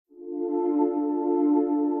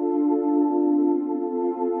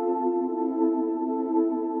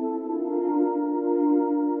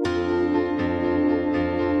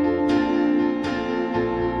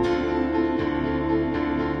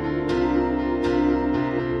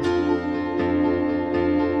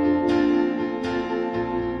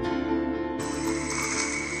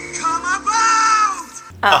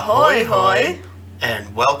Ahoy, hoy!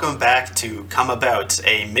 And welcome back to Come About,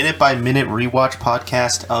 a minute-by-minute rewatch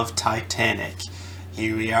podcast of Titanic.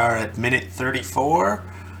 Here we are at minute 34.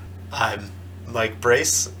 I'm Mike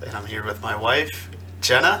Brace, and I'm here with my wife,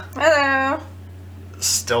 Jena. Hello.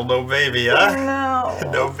 Still no baby, huh?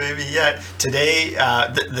 No. No baby yet. Today,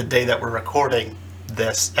 the day that we're recording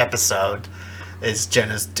this episode, is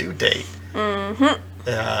Jena's due date. Mm-hmm.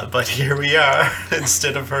 But here we are,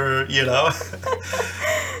 instead of her,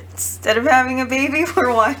 Instead of having a baby,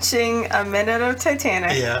 we're watching a minute of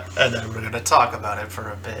Titanic. Yeah, and then we're going to talk about it for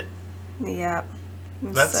a bit. Yep.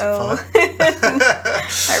 That's fun.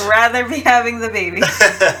 I'd rather be having the baby.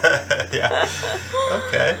 Yeah.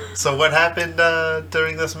 Okay. So what happened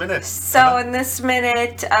during this minute? So in this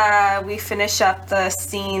minute, we finish up the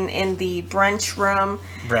scene in the brunch room.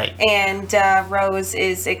 Right. And Rose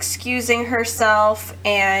is excusing herself,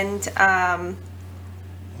 and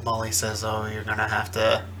Molly says, "Oh, you're gonna have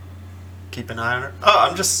to keep an eye on her." Oh,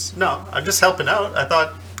 I'm just helping out. I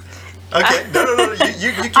thought. Okay, no,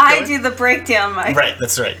 you keep I going. do the breakdown, Mike. Right,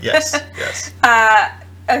 that's right. Yes, yes.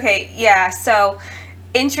 Okay, yeah. So,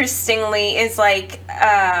 interestingly, is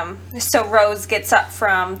so Rose gets up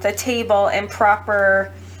from the table, and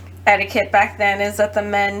proper etiquette back then is that the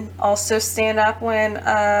men also stand up when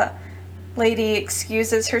a lady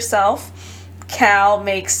excuses herself. Cal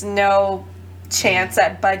makes no chance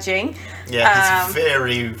at budging. Yeah, he's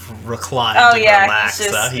very reclined. Oh and yeah, relaxed.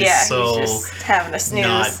 he's just He's so he's just having a snooze.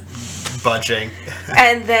 Not budging.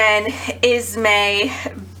 And then Ismay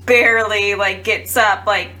barely gets up,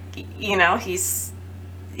 he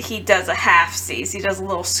does a half seize. He does a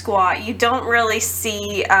little squat. You don't really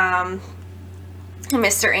see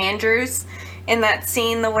Mr. Andrews in that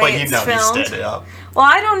scene the way it's filmed. He stood up. Well,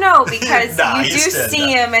 I don't know, because you do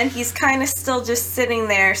see him and he's kind of still just sitting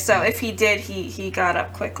there. So if he did, he got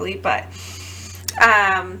up quickly. But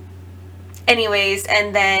anyways,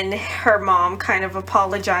 and then her mom kind of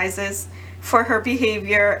apologizes for her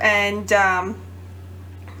behavior. And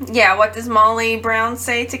what does Molly Brown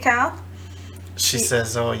say to Cal? She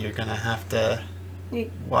says, "Oh, you're gonna have to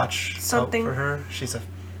watch something out for her." She's a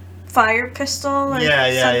fire pistol or something.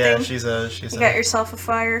 Yeah. She's you got yourself a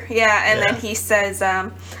fire. Yeah, and then he says, "I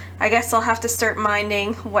guess I'll have to start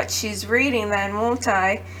minding what she's reading then, won't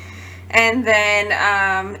I?" And then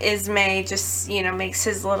Ismay just, makes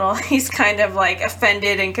his little, he's kind of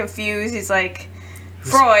offended and confused. He's like,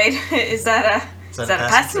 "Freud, is that a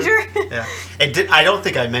passenger?" Yeah. I don't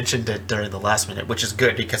think I mentioned it during the last minute, which is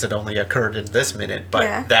good because it only occurred in this minute,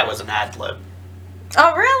 but that was an ad-lib.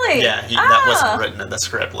 Oh, really? Yeah, that wasn't written in the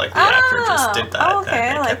script. The actor just did that. Okay,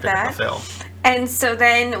 and I kept like that. It in the film. And so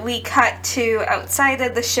then we cut to outside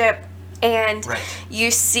of the ship, and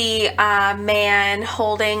you see a man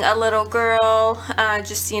holding a little girl,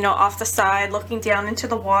 just, off the side, looking down into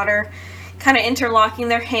the water, kind of interlocking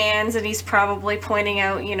their hands, and he's probably pointing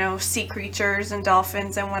out, sea creatures and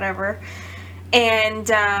dolphins and whatever. And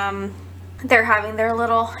they're having their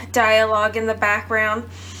little dialogue in the background.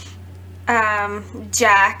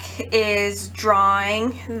 Jack is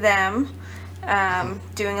drawing them,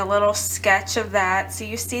 doing a little sketch of that, so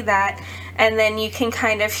you see that, and then you can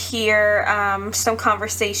kind of hear some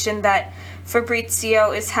conversation that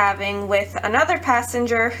Fabrizio is having with another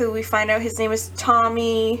passenger who we find out his name is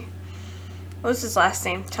Tommy. What was his last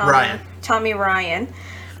name? Tommy Ryan.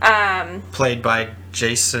 Played by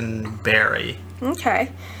Jason Barry. Okay.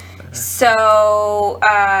 So,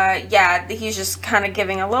 he's just kind of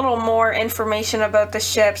giving a little more information about the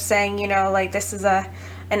ship, saying, this is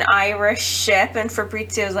an Irish ship, and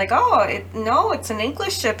Fabrizio's like, no, it's an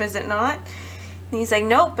English ship, is it not? And he's like,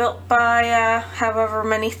 no, built by however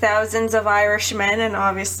many thousands of Irishmen, and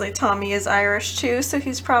obviously Tommy is Irish too, so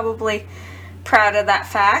he's probably proud of that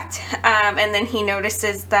fact. And then he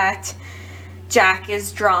notices that Jack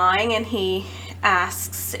is drawing, and he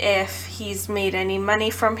asks if he's made any money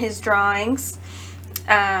from his drawings.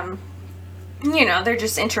 They're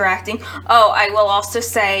just interacting. Oh, I will also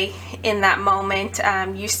say in that moment,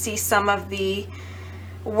 you see some of the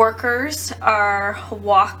workers are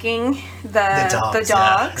walking the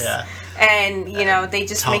dogs. Yeah. And, they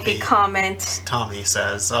just make a comment. Tommy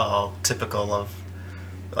says, "Oh, typical of,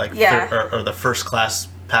 or the first class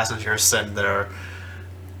passengers send their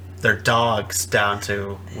dogs down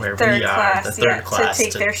to where we are, the third class, to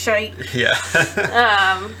take their shite." Yeah.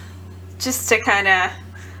 Just to kind of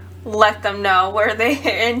let them know where they.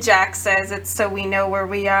 And Jack says it's so we know where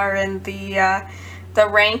we are in the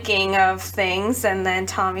ranking of things. And then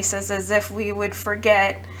Tommy says, as if we would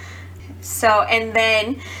forget. So, and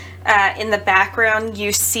then in the background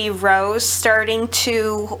you see Rose starting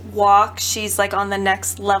to walk. She's on the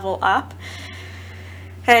next level up.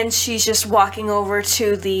 And she's just walking over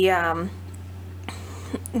to the,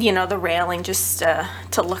 the railing just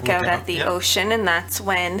to look out at the ocean. And that's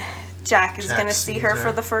when Jack is going to see her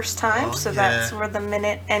for the first time. That's where the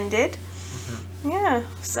minute ended. Mm-hmm. Yeah,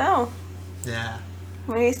 so. Yeah.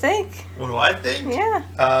 What do you think? What do I think? Yeah.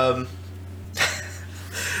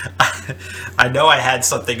 I know I had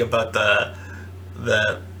something about the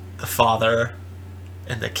father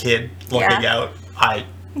and the kid looking out.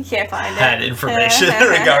 You can't find had information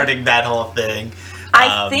regarding that whole thing.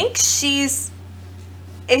 I think is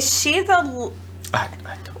she the... I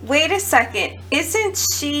don't. Wait a second. Isn't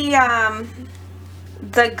she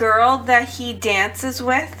the girl that he dances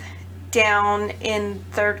with down in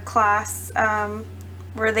third class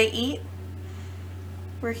where they eat?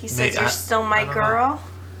 Where he says, "You're still my girl"?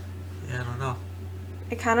 Yeah, I don't know.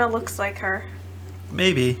 It kind of looks like her.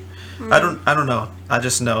 Maybe. I don't know. I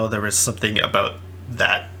just know there was something about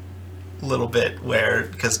that little bit where,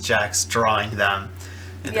 because Jack's drawing them,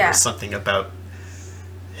 and there was something about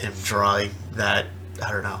him drawing that,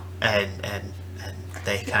 I don't know, and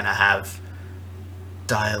they kind of have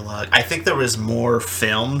dialogue. I think there was more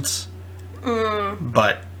filmed,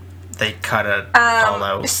 but they cut it all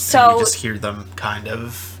out. So and you just hear them kind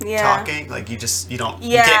of talking. Like you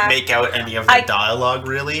can't make out any of the dialogue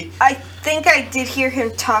really. I think I did hear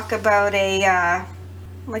him talk about a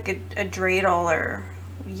dreidel or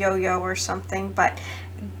yo-yo or something. But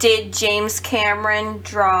did James Cameron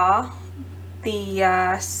draw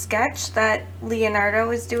the sketch that Leonardo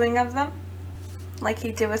is doing of them, like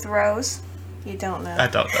he did with Rose? You don't know. I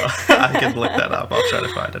don't know. I can look that up. I'll try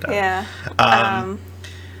to find it out. Yeah.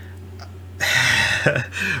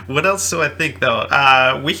 What else do I think,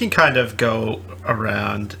 though? We can kind of go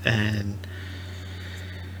around and...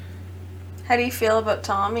 How do you feel about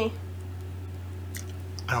Tommy?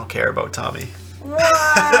 I don't care about Tommy. What?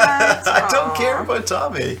 I don't care about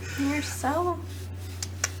Tommy. You're so...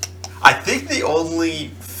 I think the only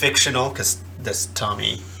fictional... Because this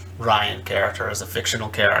Tommy Ryan character is a fictional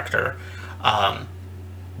character.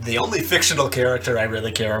 The only fictional character I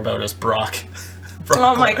really care about is Brock.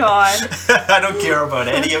 Oh my god. I don't care about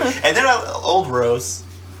any of... And then old Rose.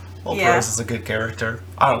 Old Rose is a good character.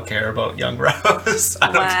 I don't care about young Rose.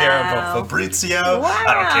 I don't care about Fabrizio. Wow.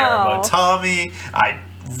 I don't care about Tommy. I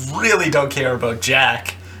really don't care about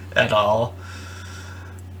Jack at all.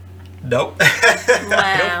 Nope.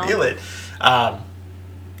 I don't feel it.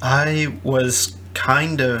 I was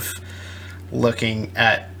kind of looking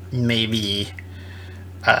at maybe...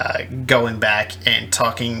 going back and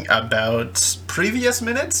talking about previous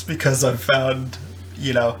minutes because I've found,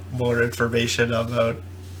 more information about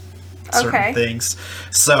certain things.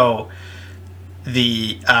 So,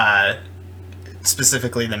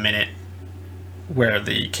 specifically the minute where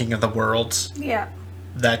the King of the World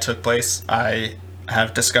that took place, I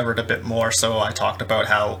have discovered a bit more. So I talked about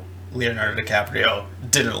how Leonardo DiCaprio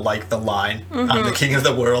didn't like the line on the King of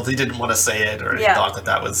the World. He didn't want to say it, or he thought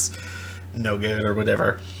that was no good or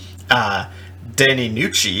whatever. Danny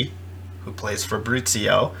Nucci, who plays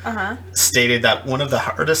Fabrizio, stated that one of the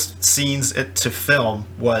hardest scenes to film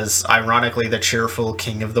was, ironically, the cheerful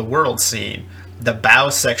King of the World scene. The bow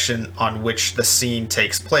section on which the scene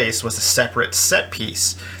takes place was a separate set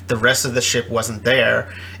piece. The rest of the ship wasn't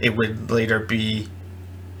there. It would later be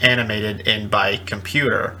animated in by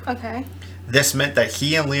computer. Okay. This meant that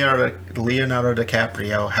he and Leonardo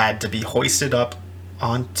DiCaprio had to be hoisted up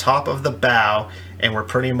on top of the bow and were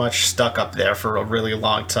pretty much stuck up there for a really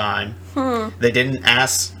long time. They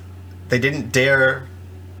didn't dare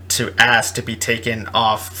to ask to be taken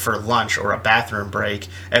off for lunch or a bathroom break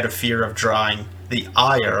out of fear of drawing the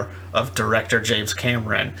ire of director James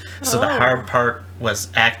Cameron. So the hard part was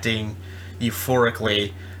acting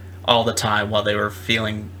euphorically all the time while they were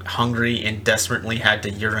feeling hungry and desperately had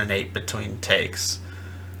to urinate between takes.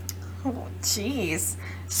 Oh, jeez.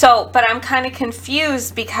 So, but I'm kind of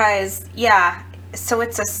confused because, so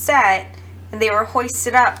it's a set and they were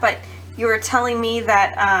hoisted up, but you were telling me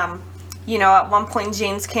that, at one point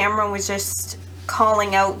James Cameron was just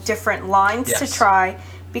calling out different lines to try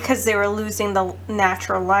because they were losing the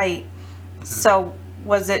natural light. So,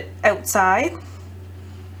 was it outside?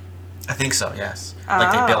 I think so, yes.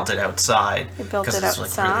 Like they built it outside. They built it outside. Because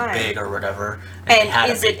it's like really big or whatever. And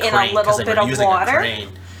is it in a little bit of water?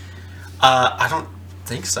 I don't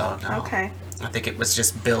think so, no. Okay. I think it was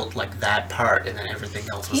just built like that part and then everything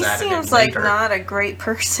else was added in later. He seems like not a great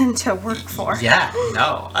person to work for. Yeah,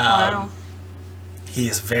 no. Wow. He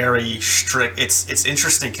is very strict. It's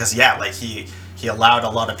interesting because, he allowed a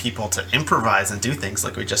lot of people to improvise and do things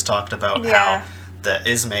like we just talked about. How the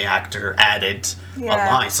Ismay actor added a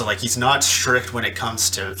line. So, like, he's not strict when it comes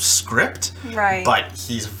to script, right? But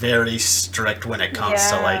he's very strict when it comes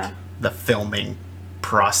to, like, the filming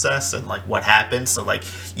process and, like, what happens. So, like,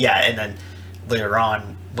 and then later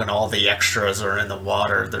on, when all the extras are in the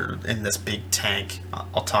water, they're in this big tank.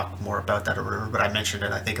 I'll talk more about that, but I mentioned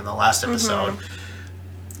it, I think, in the last episode.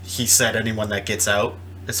 He said anyone that gets out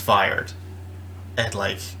is fired. And,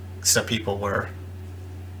 like, some people were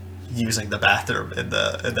using the bathroom in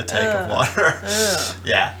the tank of water.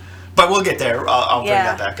 Yeah. But we'll get there. I'll bring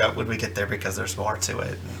that back up when we get there because there's more to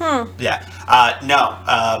it.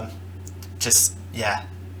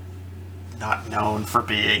 Not known for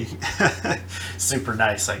being super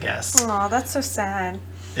nice, I guess. Oh, that's so sad.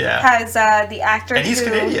 Yeah. Has the actor And he's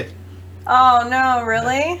Canadian. Oh, no,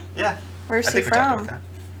 really? Yeah. Where's he from?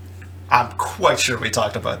 I'm quite sure we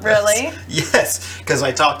talked about this. Really? Yes, because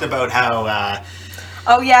I talked about how...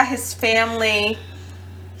 his family...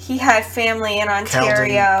 He had family in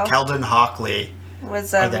Ontario. Keldon Hockley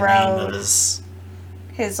was a road.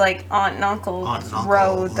 His, like, aunt and uncle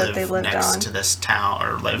road that they lived next on. to this town,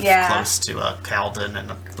 or lived close to Keldon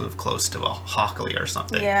and lived close to a Hockley or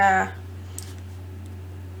something. Yeah.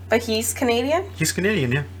 But he's Canadian? He's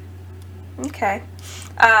Canadian, yeah. Okay.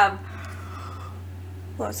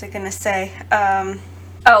 What was I going to say?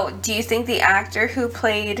 Do you think the actor who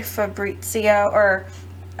played Fabrizio,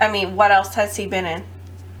 what else has he been in?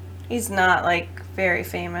 He's not, like, very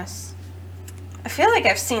famous. I feel like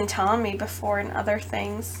I've seen Tommy before in other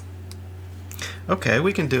things. Okay,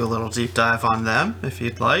 we can do a little deep dive on them if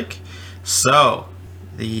you'd like. So,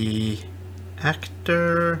 the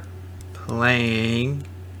actor playing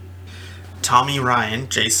Tommy Ryan,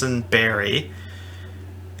 Jason Barry,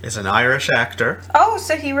 is an Irish actor. Oh,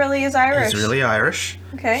 so he really is Irish. He's really Irish.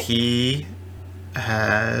 Okay. He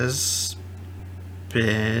has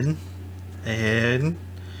been in...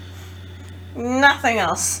 Nothing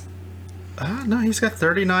else. No, he's got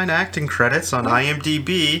 39 acting credits on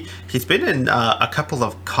IMDb. He's been in a couple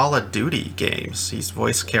of Call of Duty games. He's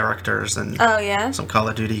voiced characters in some Call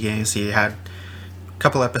of Duty games. He had a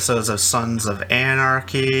couple episodes of Sons of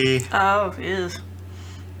Anarchy. Oh, ew.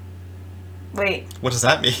 Wait. What does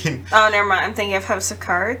that mean? Oh, never mind. I'm thinking of House of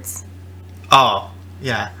Cards. Oh,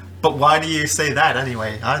 yeah. But why do you say that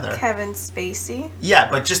anyway, either? Kevin Spacey.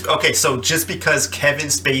 Yeah, but just because Kevin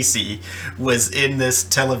Spacey was in this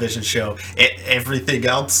television show, everything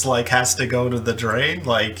else, like, has to go to the drain?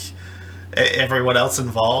 Like, everyone else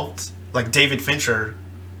involved? Like, David Fincher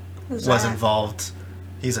was involved.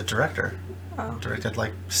 He's a director. Oh. Directed,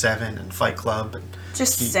 like, Seven and Fight Club. And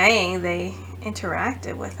saying they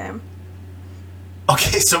interacted with him.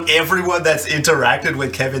 Okay, so everyone that's interacted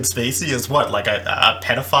with Kevin Spacey is what, like a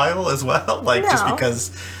pedophile as well? Like, just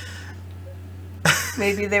because...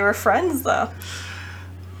 Maybe they were friends, though.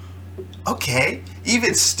 Okay,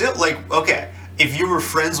 even still, like, okay, if you were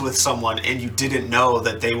friends with someone and you didn't know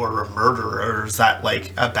that they were a murderer, is that,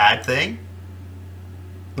 like, a bad thing?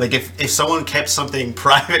 Like, if someone kept something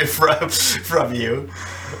private from you...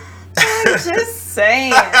 I'm just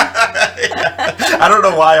saying. I don't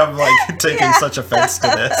know why I'm, like, taking such offense to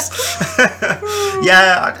this.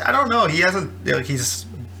 I don't know. He hasn't, he's,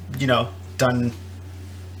 done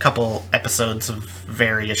a couple episodes of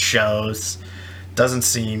various shows. Doesn't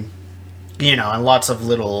seem, and lots of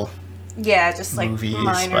little just like movies,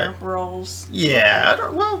 minor roles. Yeah,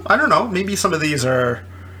 I don't know. Maybe some of these are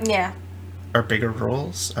bigger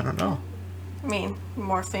roles. I don't know. I mean,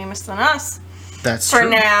 more famous than us. That's for true.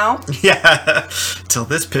 now. Yeah, till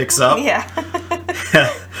this picks up. Yeah.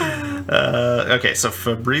 Okay, so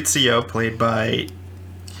Fabrizio, played by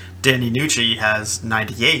Danny Nucci, has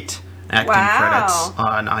 98 acting credits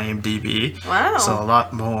on IMDb. Wow. So a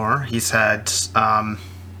lot more. He's had,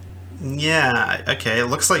 it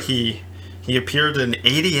looks like he appeared in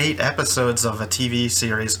 88 episodes of a TV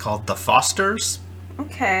series called The Fosters.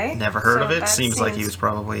 Okay. Never heard of it. Seems like he was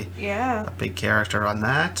probably a big character on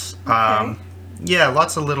that. Okay.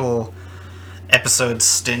 Lots of little episode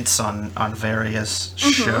stints on various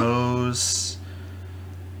shows.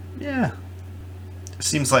 Yeah.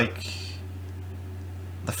 Seems like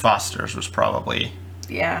The Fosters was probably...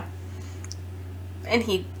 Yeah. And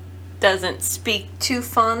he doesn't speak too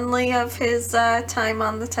fondly of his time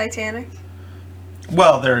on the Titanic?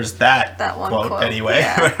 Well, there's that one quote anyway,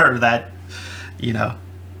 or that,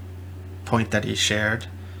 point that he shared.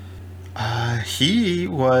 He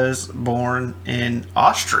was born in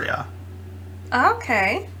Austria.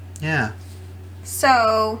 Okay. Yeah.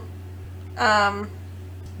 So,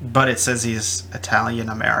 But it says he's Italian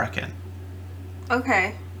American.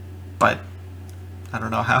 Okay. But I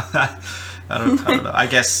don't know how I don't know. I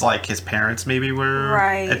guess like his parents maybe were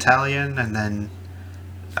Italian, and then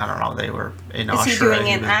I don't know. They were in Austria. Is he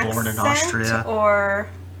doing an was born in Austria, or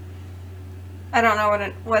I don't know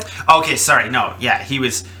what. Okay, sorry. No, yeah, he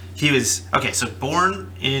was okay. So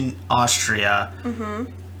born in Austria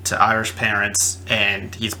to Irish parents,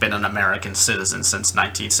 and he's been an American citizen since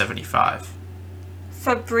 1975.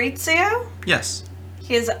 Fabrizio? Yes.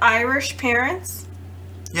 He has Irish parents?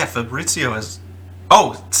 Yeah, Fabrizio is...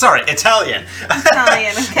 Oh, sorry, Italian.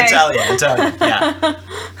 Italian, okay. Italian, yeah.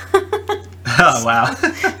 Oh, wow.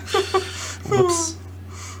 Whoops.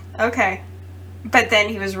 Okay. But then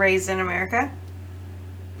he was raised in America?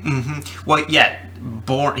 Mm-hmm. Well, yeah,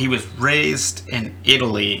 he was raised in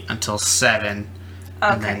Italy until 7. Okay.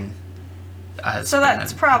 And then, so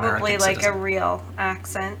that's probably American like citizen. a real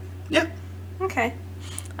accent. Yeah. Okay.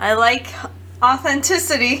 I like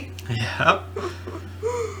authenticity. Yep.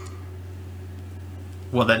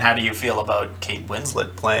 Well, then how do you feel about Kate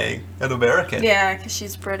Winslet playing an American? Yeah, because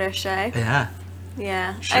she's British, eh? Yeah.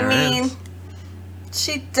 Yeah. Sure I mean, is.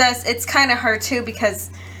 she does. It's kind of hard, too, because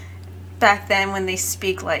back then when they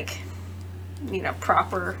speak, like,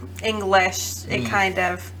 proper English, it kind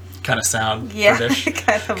of sound British.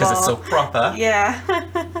 Because it's so proper. Yeah.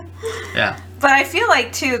 Yeah. But I feel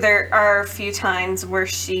like, too, there are a few times where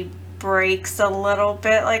she breaks a little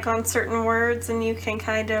bit, like, on certain words, and you can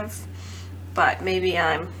kind of... But maybe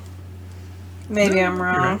I'm wrong.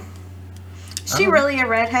 Right. Is she really a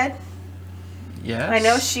redhead? Yes. I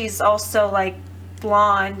know she's also, like,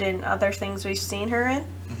 blonde in other things we've seen her in.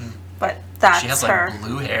 Mm-hmm. But that's she has, her. like,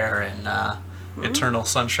 blue hair in Eternal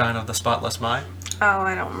Sunshine of the Spotless Mind. Oh,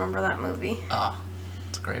 I don't remember that movie. Oh,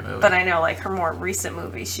 it's a great movie. But I know, like, her more recent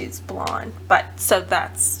movie, she's blonde. But, so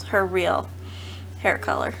that's her real hair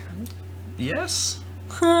color. Yes.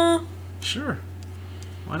 Huh. Sure.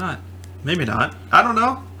 Why not? Maybe not. I don't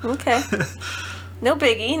know. Okay. No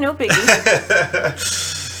biggie.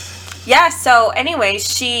 Yeah, so anyways,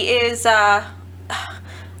 she is, I'm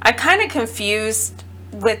kind of confused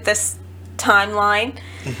with this timeline.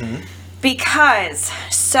 Mm-hmm. Because,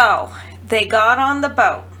 so, they got on the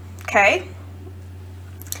boat, okay?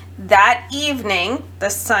 That evening,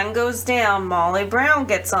 the sun goes down, Molly Brown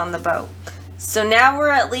gets on the boat. So now we're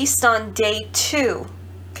at least on day 2,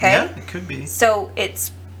 okay? Yeah, it could be. So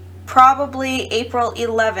it's probably April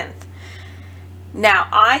 11th. Now,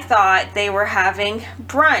 I thought they were having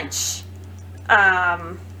brunch.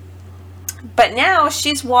 But now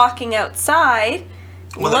she's walking outside.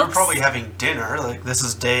 Well, they're probably having dinner. Like, this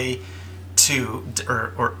is day 2,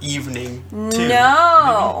 or evening 2.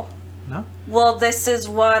 No. Maybe? No? Well, this is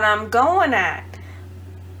what I'm going at.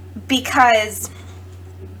 Because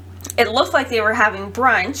it looked like they were having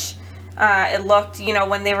brunch. It looked,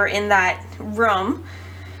 when they were in that room,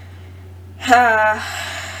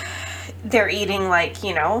 they're eating, like,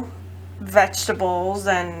 vegetables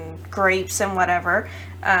and grapes and whatever.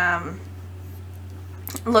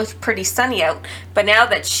 Looked pretty sunny out. But now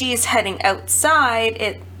that she's heading outside,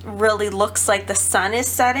 it really looks like the sun is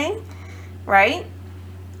setting, right?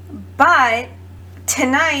 But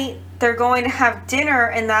tonight, they're going to have dinner,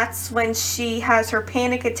 and that's when she has her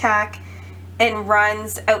panic attack and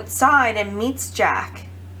runs outside and meets Jack.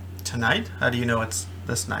 Tonight? How do you know it's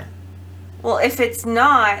this night? Well, if it's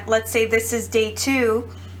not, let's say this is day 2.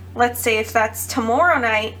 Let's say if that's tomorrow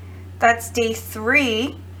night, that's day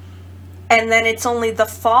 3. And then it's only the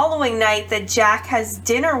following night that Jack has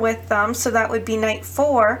dinner with them. So that would be night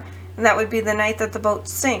 4. And that would be the night that the boat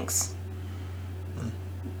sinks.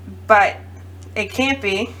 But it can't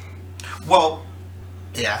be. Well,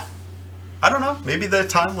 yeah. I don't know. Maybe the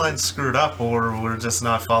timeline's screwed up, or we're just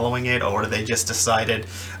not following it, or they just decided,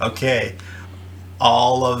 okay,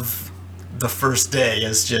 all of the first day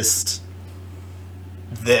is just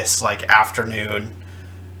this, like, afternoon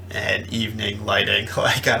and evening lighting.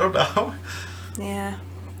 Like, I don't know. Yeah.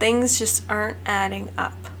 Things just aren't adding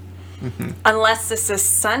up. Mm-hmm. Unless this is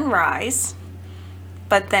sunrise,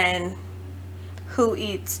 but then who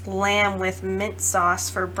eats lamb with mint sauce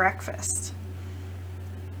for breakfast?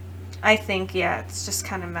 I think, yeah, it's just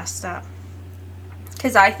kind of messed up.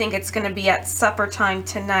 Because I think it's going to be at supper time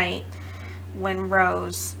tonight when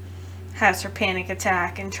Rose has her panic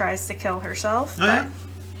attack and tries to kill herself. Oh, yeah.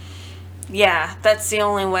 Yeah, that's the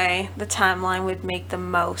only way the timeline would make the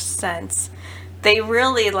most sense. They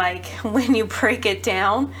really, like, when you break it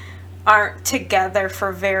down, aren't together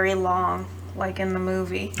for very long, like in the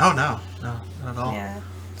movie. Oh, no, not at all. Yeah.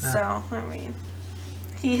 So, I mean,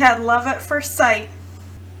 he had love at first sight.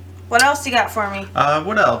 What else you got for me?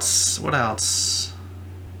 What else?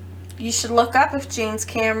 You should look up if James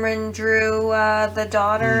Cameron drew the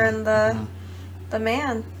daughter and the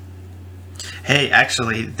man. Hey,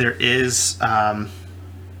 actually, there is.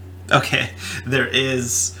 There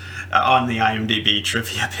is on the IMDb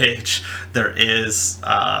trivia page. There is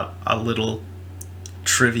a little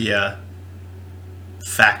trivia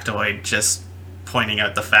factoid just pointing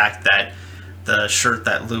out the fact that the shirt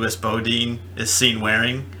that Louis Bodine is seen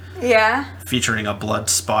wearing, featuring a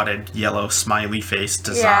blood-spotted yellow smiley face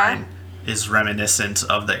design, is reminiscent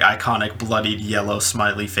of the iconic bloodied yellow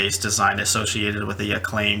smiley face design associated with the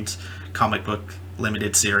acclaimed comic book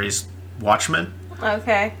limited series Watchmen.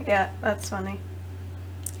 Okay, yeah, that's funny.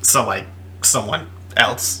 So, like, someone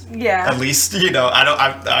else, Yeah. at least, you know,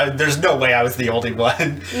 there's no way I was the only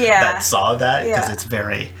one that saw that, because it's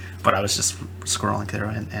very, but I was just scrolling through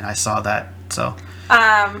and I saw that, so.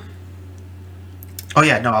 Oh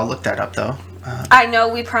yeah, no, I'll look that up though. I know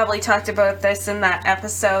we probably talked about this in that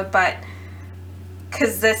episode, but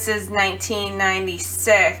because this is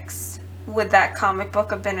 1996, would that comic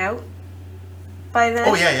book have been out by then?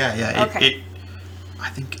 Oh yeah. Okay. I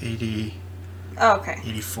think 80. Oh, okay.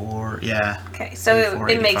 84, yeah. Okay, so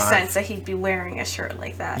it makes sense that he'd be wearing a shirt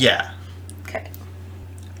like that. Yeah. Okay.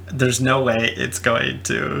 There's no way it's going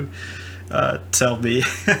to tell me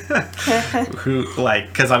who, like,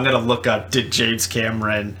 because I'm going to look up, did James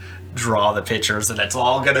Cameron draw the pictures, and it's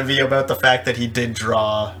all going to be about the fact that he did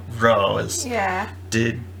draw Rose. Yeah.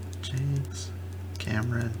 Did James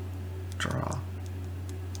Cameron draw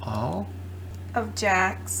all of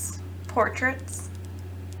Jack's portraits?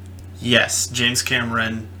 Yes, James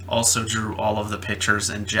Cameron also drew all of the pictures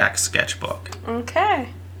in Jack's sketchbook. Okay.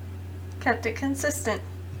 Kept it consistent.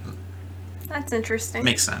 That's interesting.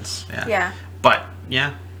 Makes sense, yeah. Yeah. But,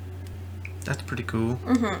 yeah, that's pretty cool.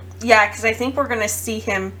 Mm-hmm. Yeah, because I think we're going to see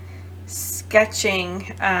him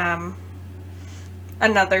sketching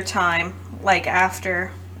another time, like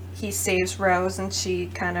after he saves Rose and she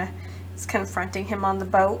kind of is confronting him on the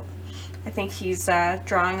boat. I think he's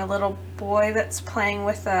drawing a little boy that's playing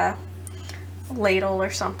with a ladle or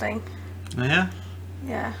something. Oh, yeah?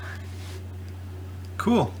 Yeah.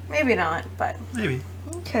 Cool. Maybe not, but... Maybe.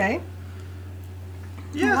 Okay.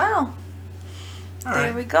 Yeah. Wow. All There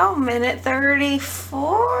right. we go. Minute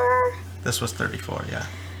 34. This was 34, yeah.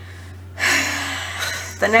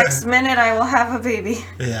 The next minute I will have a baby.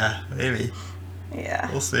 Yeah, maybe. Yeah.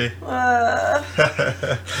 We'll see. All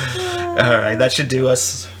right, that should do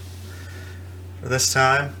us for this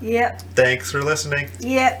time. Yep. Thanks for listening.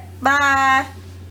 Yep. Bye.